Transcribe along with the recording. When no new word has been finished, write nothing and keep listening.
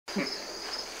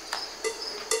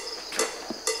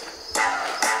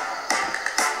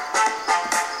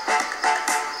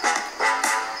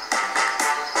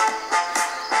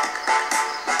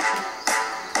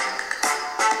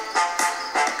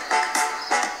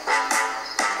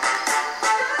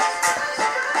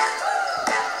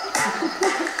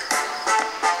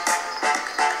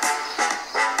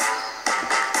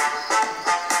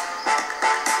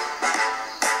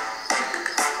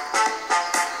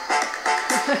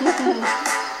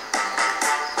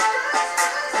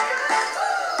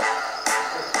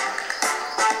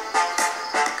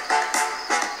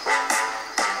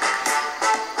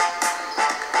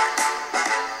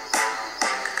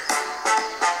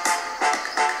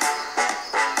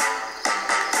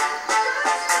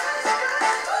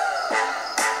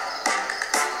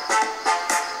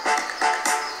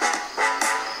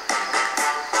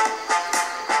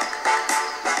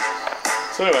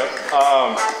So anyway,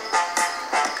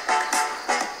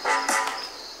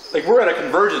 like we're at a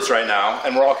convergence right now,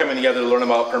 and we're all coming together to learn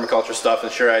about permaculture stuff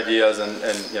and share ideas and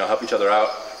you know, help each other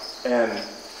out. And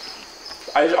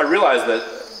I realized that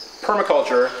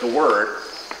permaculture, the word,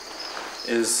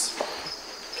 is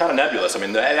kind of nebulous. I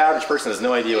mean, the average person has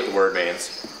no idea what the word means.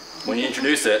 When you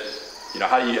introduce it, you know,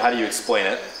 how do you explain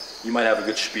it? You might have a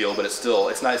good spiel, but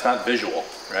it's not visual,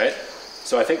 right?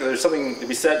 So I think there's something to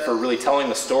be said for really telling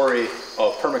the story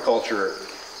of permaculture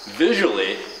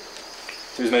visually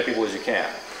to as many people as you can.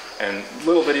 And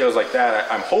little videos like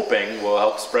that, I'm hoping, will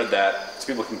help spread that so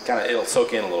people can it'll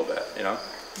soak in a little bit, you know?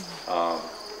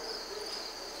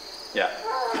 Yeah,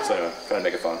 so anyway, trying to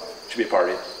make it fun. Should be a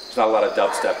party. There's not a lot of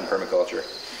dubstep in permaculture.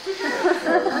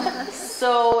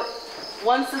 So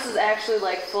once this is actually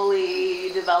like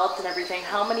fully developed and everything,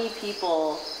 how many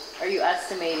people are you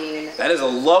estimating? That is a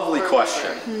lovely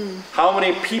question. How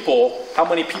many people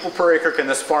per acre can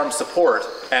this farm support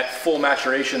at full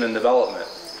maturation and development?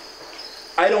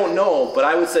 I don't know, but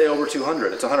I would say over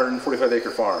 200. It's a 145 acre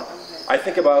farm. Okay. I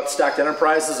think about stacked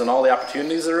enterprises and all the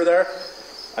opportunities that are there.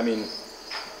 I mean,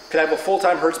 could have a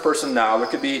full-time herds person now. There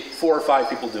could be 4 or 5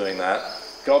 people doing that.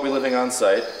 Could all be living on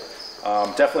site.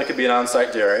 Definitely could be an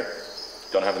on-site dairy.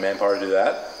 Don't have the manpower to do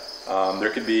that.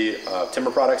 There could be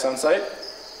timber products on site,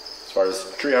 as far as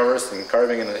tree harvest and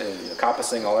carving and you know,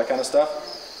 coppicing, all that kind of stuff.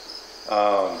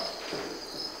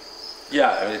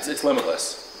 Yeah, I mean, it's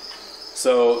limitless.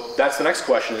 So that's the next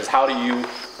question, is how do you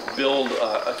build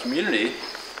a community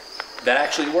that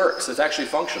actually works, that's actually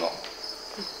functional?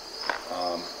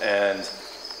 And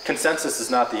consensus is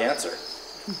not the answer.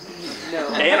 No.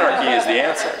 Anarchy is the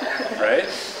answer, right?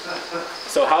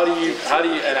 So how do you,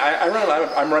 and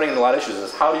I'm running into a lot of issues,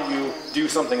 is how do you do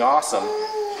something awesome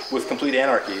with complete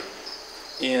anarchy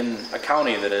in a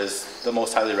county that is the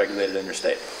most highly regulated in your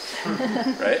state,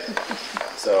 right?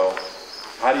 So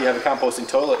how do you have a composting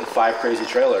toilet and 5 crazy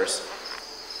trailers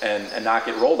and not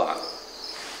get rolled on?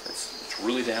 It's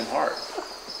really damn hard.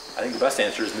 I think the best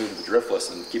answer is move to the driftless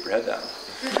and keep your head down.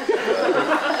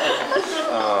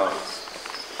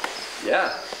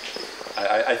 Yeah,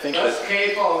 I think those that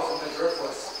capos and the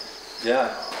driftless.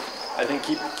 Yeah, I think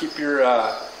keep your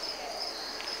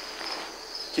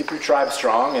tribe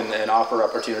strong and offer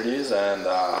opportunities, and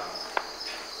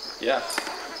yeah.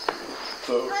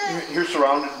 So you're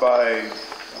surrounded by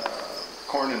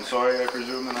corn and soy, I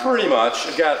presume? Pretty much.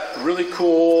 I've got a really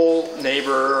cool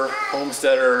neighbor,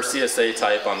 homesteader, CSA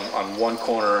type on one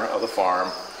corner of the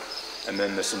farm, and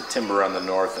then there's some timber on the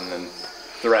north, and then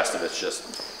the rest of it's just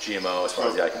GMO as far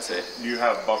as the eye can see. Do you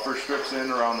have buffer strips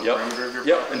in around the perimeter of your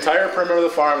Yep, property? entire perimeter of the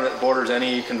farm that borders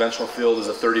any conventional field is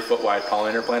a 30-foot wide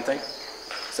pollinator planting.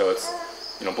 So it's,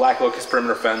 you know, black locust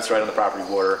perimeter fence right on the property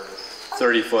border,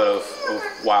 30 foot of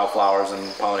wildflowers and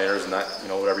pollinators and that, you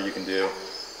know, whatever you can do.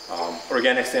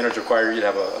 Organic standards require you to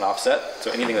have an offset, so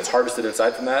anything that's harvested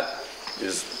inside from that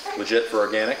is legit for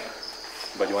organic,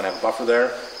 but you want to have a buffer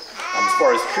there. As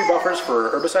far as tree buffers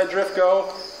for herbicide drift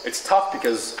go, it's tough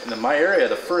because in my area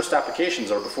the first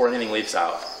applications are before anything leaves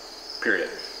out, period.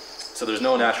 So there's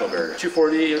no natural barrier.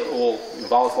 2,4-D will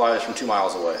volatilize from 2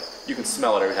 miles away. You can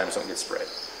smell it every time something gets sprayed.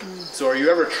 So are you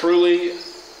ever truly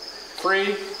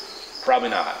free? Probably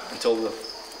not, until the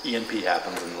EMP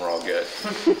happens and we're all good.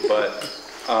 But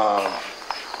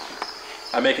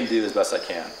I'm making do as best I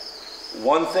can.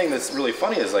 One thing that's really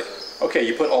funny is like, okay,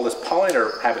 you put all this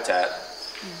pollinator habitat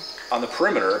on the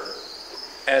perimeter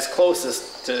as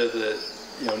closest to the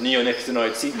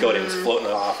neonicotinoid seed coatings floating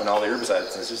off and all the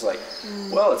herbicides. And it's just like,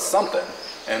 well, it's something.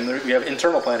 And we have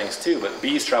internal plantings too, but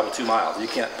bees travel 2 miles. You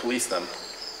can't police them,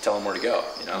 tell them where to go,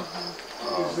 you know?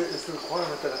 Is the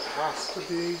requirement that it has to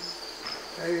be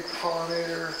a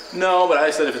pollinator? No, but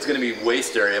I said if it's going to be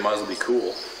waste area, it might as well be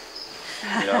cool.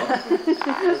 You know,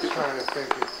 I was trying to think.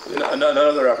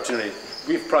 another opportunity.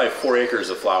 We have probably 4 acres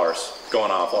of flowers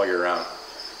going off all year round.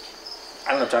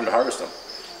 I don't have time to harvest them.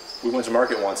 We went to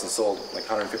market once and sold like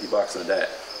 $150 in a day.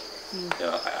 You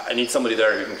know, I need somebody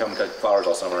there who can come cut flowers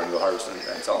all summer and go harvest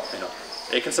and sell. You know,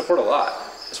 it can support a lot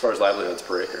as far as livelihoods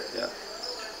per acre. Yeah.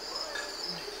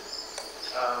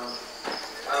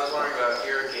 I was wondering about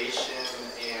irrigation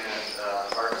and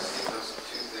harvesting. Those are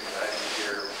two things I didn't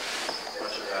hear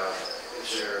much about. Is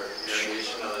there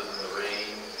irrigation other than the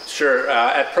rain? Sure.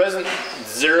 At present,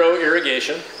 0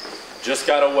 irrigation. Just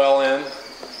got a well in,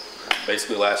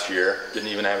 basically last year. Didn't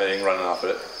even have anything running off of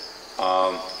it.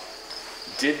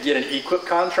 Did get an EQIP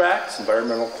contract,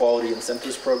 Environmental Quality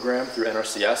Incentives Program through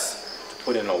NRCS, to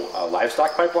put in a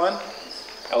livestock pipeline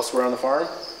elsewhere on the farm,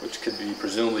 which could be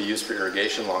presumably used for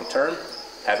irrigation long term.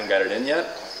 Haven't got it in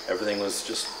yet. Everything was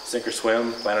just sink or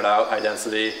swim, plan it out, high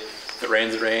density. If it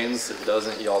rains, it rains. If it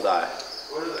doesn't, you all die.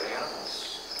 What are the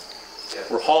animals? Yeah.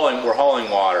 We're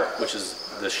hauling water, which is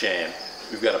the shame.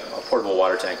 We've got a portable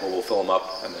water tank where we'll fill them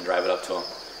up and then drive it up to them.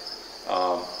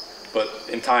 But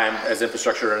in time, as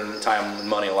infrastructure and time and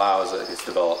money allows, it gets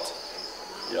developed.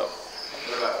 Yep.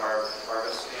 What about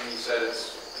harvesting? You said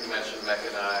you mentioned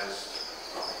mechanized.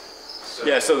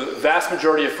 Yeah, so the vast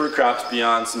majority of fruit crops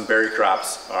beyond some berry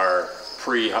crops are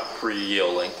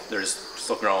pre-yielding. They're just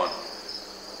still growing.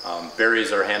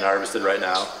 Berries are hand harvested right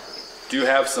now. Do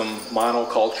have some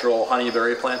monocultural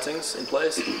honeyberry plantings in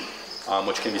place,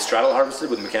 which can be straddle harvested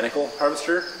with a mechanical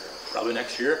harvester, probably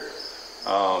next year.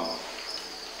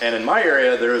 And in my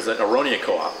area, there is an aronia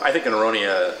co-op. I think an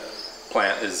aronia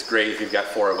plant is great if you've got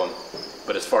 4 of them,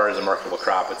 but as far as a marketable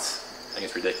crop, I think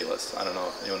it's ridiculous. I don't know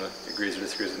if anyone agrees or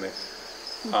disagrees with me.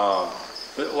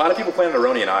 But a lot of people planted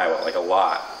aronia in Iowa, like a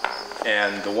lot.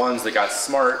 And the ones that got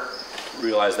smart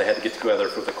realized they had to get together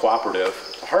with a cooperative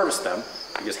to harvest them,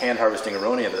 because hand harvesting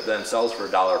aronia that then sells for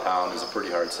 $1 a pound is a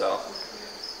pretty hard sell.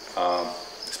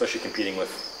 Especially competing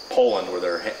with Poland, where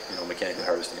they're mechanically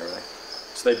harvesting everything.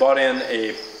 So they bought in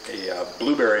a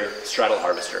blueberry straddle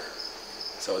harvester.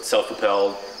 So it's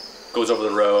self-propelled, goes over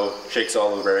the row, shakes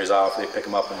all the berries off, they pick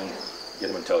them up and get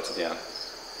them in totes at the end.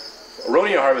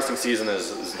 Aronia harvesting season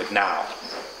is like now.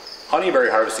 Honeyberry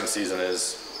harvesting season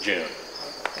is June.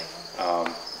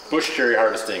 Bush cherry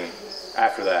harvesting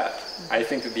after that. I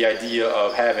think that the idea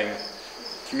of having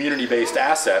community-based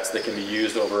assets that can be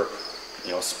used over,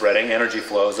 spreading energy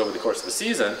flows over the course of the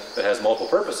season that has multiple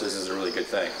purposes is a really good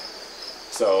thing.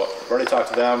 So I've already talked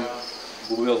to them.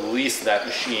 We'll be able to lease that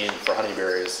machine for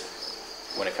honeyberries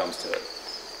when it comes to it.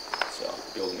 So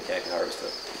be able to mechanically harvest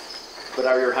it. But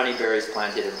are your honeyberries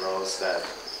planted in rows that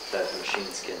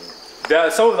machines can? Yeah,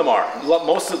 some of them are.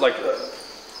 Most of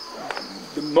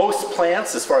most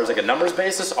plants, as far as like a numbers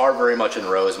basis, are very much in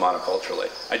rows monoculturally.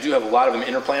 I do have a lot of them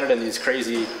interplanted in these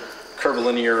crazy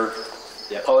curvilinear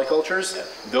polycultures. Yep.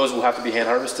 Those will have to be hand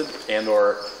harvested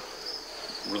and/or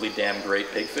really damn great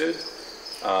pig food.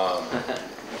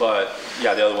 But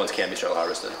yeah, the other ones can be straddle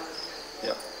harvested.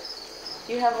 Yeah.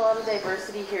 You have a lot of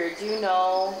diversity here. Do you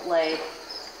know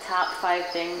top 5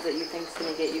 things that you think is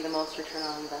going to get you the most return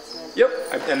on investment?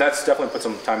 Yep, and that's definitely put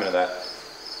some time into that.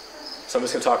 So I'm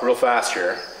just going to talk real fast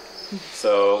here.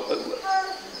 So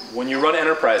when you run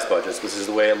enterprise budgets, which is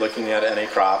the way of looking at any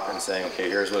crop and saying, okay,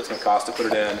 here's what it's going to cost to put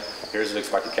it in, here's what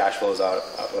expected cash flows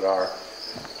output are.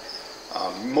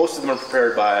 Most of them are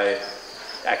prepared by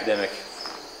academic,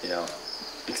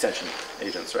 extension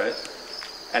agents, right?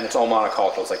 And it's all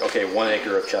monocultural. It's like, okay, 1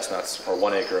 acre of chestnuts or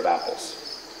 1 acre of apples.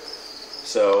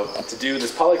 So to do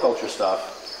this polyculture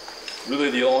stuff,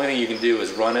 really the only thing you can do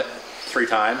is run it 3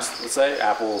 times, let's say,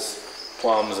 apples,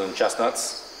 plums, and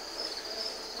chestnuts,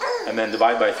 and then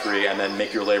divide by 3, and then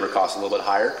make your labor costs a little bit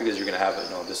higher, because you're going to have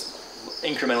this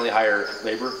incrementally higher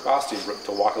labor cost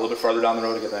to walk a little bit farther down the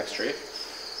road to get the next tree.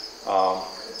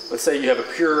 Let's say you have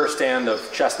a pure stand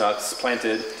of chestnuts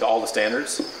planted to all the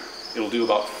standards. It'll do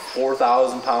about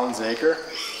 4,000 pounds an acre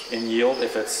in yield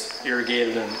if it's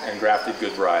irrigated and grafted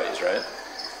good varieties, right?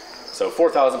 So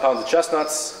 4,000 pounds of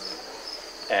chestnuts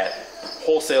at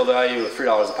wholesale value of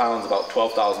 $3 a pound is about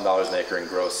 $12,000 an acre in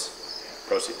gross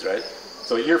proceeds, right?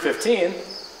 So at year 15,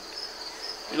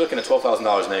 you're looking at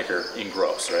 $12,000 an acre in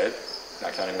gross, right?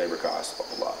 Not counting labor costs, blah,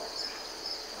 blah,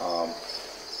 blah.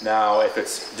 Now, if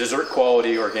it's dessert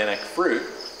quality organic fruit,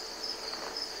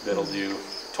 that'll do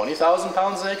 20,000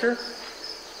 pounds an acre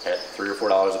at $3 or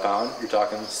 $4 a pound. You're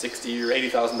talking $60,000 or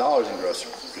 $80,000 in gross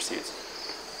receipts.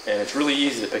 And it's really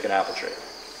easy to pick an apple tree.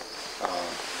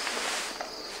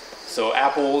 So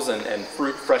apples and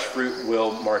fruit, fresh fruit,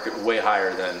 will market way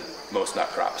higher than most nut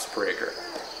crops per acre.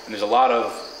 And there's a lot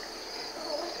of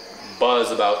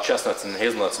buzz about chestnuts and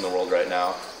hazelnuts in the world right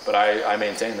now, but I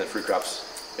maintain that fruit crops,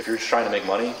 if you're just trying to make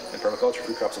money in permaculture,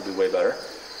 fruit crops will be way better.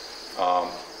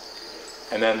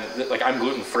 And then, like, I'm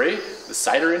gluten-free. The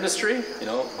cider industry, you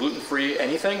know, gluten-free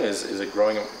anything is a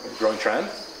growing trend,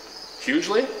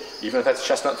 hugely, even if that's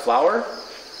chestnut flour.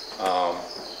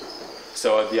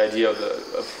 So the idea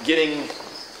of getting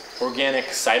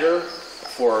organic cider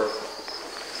or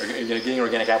getting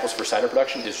organic apples for cider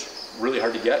production is really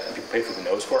hard to get, and people pay through the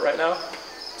nose for it right now.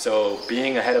 So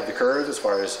being ahead of the curve as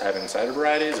far as having cider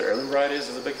varieties or heirloom varieties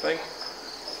is a big thing.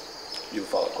 You have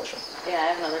a follow-up question? Yeah, I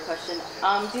have another question.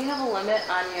 Do you have a limit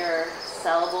on your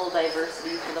sellable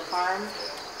diversity for the farm?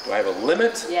 Do I have a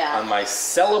limit on my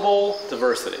sellable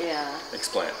diversity? Yeah.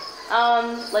 Explain.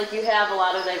 Like you have a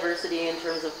lot of diversity in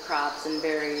terms of crops and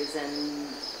berries and,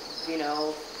 you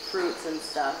know, fruits and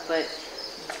stuff, but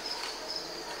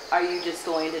are you just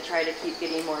going to try to keep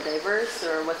getting more diverse,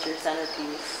 or what's your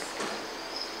centerpiece?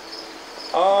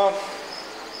 I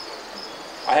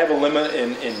have a limit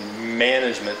in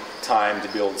management time to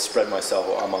be able to spread myself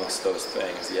amongst those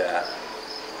things, yeah.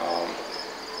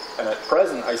 And at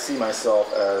present, I see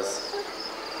myself as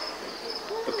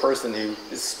the person who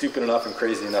is stupid enough and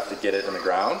crazy enough to get it in the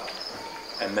ground,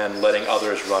 and then letting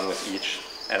others run with each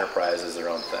enterprise as their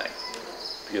own thing.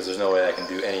 Because there's no way I can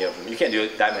do any of them. You can't do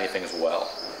that many things well.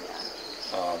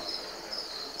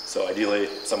 So ideally,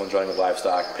 someone's running with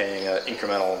livestock, paying an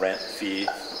incremental rent fee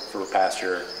for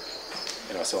pasture,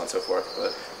 you know, so on and so forth.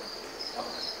 But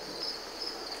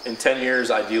in 10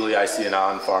 years, ideally, I see a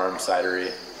non-farm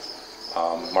cidery,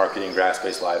 marketing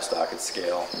grass-based livestock at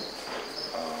scale.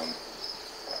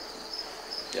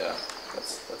 Yeah,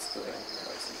 that's the thing I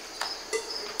see.